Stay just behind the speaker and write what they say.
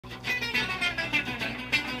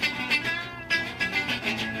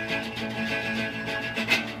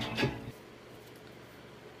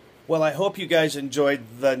Well, I hope you guys enjoyed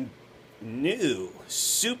the new,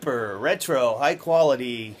 super retro, high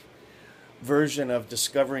quality version of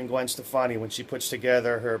Discovering Gwen Stefani when she puts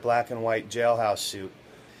together her black and white jailhouse suit.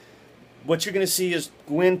 What you're going to see is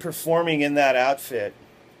Gwen performing in that outfit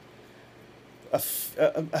a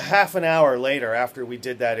half an hour later after we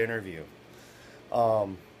did that interview. I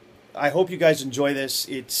hope you guys enjoy this.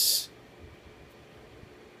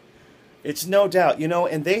 It's no doubt, you know,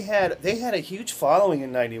 and they had a huge following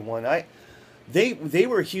in '91. They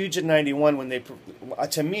were huge in '91 when they,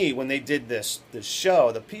 to me, when they did this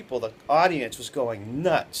show. The audience was going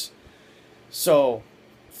nuts. So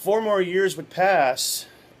 4 more years would pass,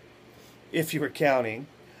 if you were counting,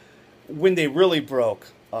 when they really broke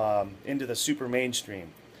into the super mainstream.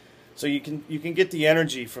 So you can get the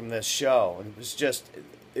energy from this show, and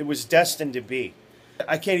it was destined to be.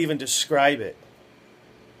 I can't even describe it.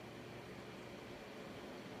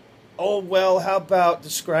 Oh, well, how about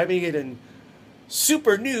describing it in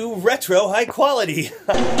super new, retro, high quality?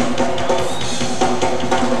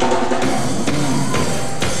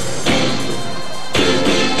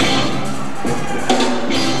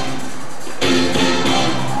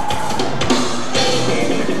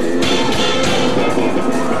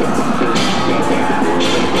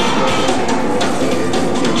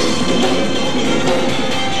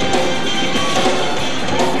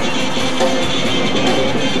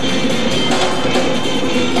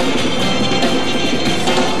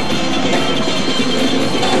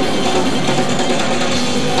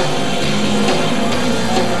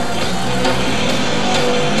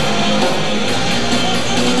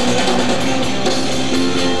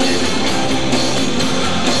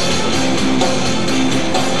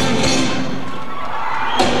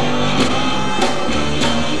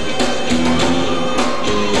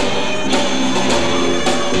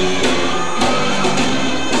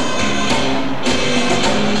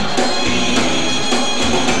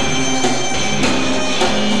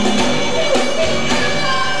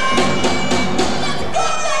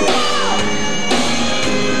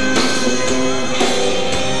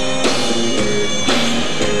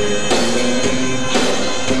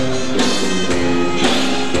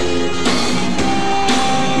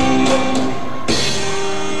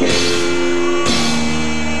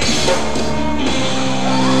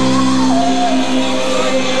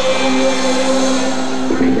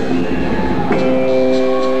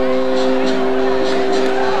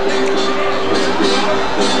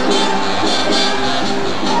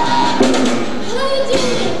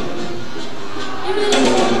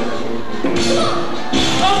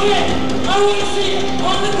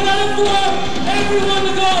 Everyone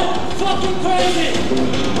to go fucking crazy!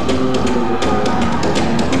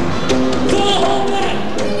 Go home then!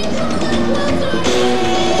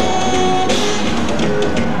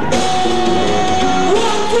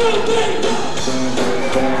 1, 2, 3, go!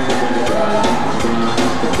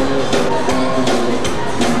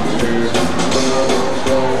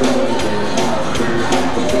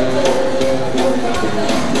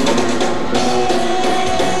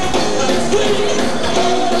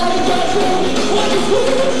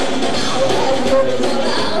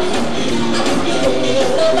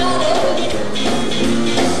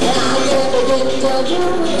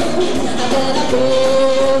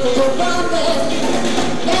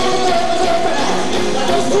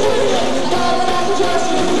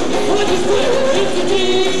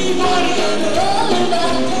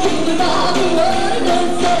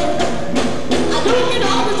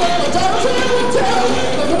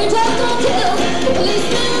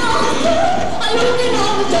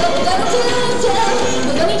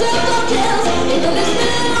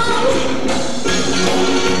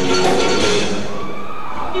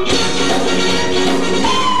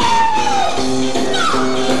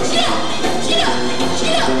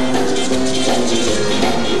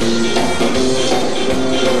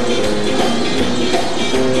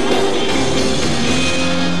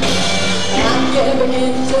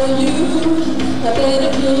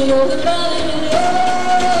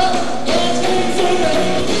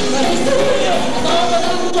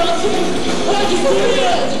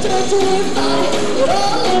 I just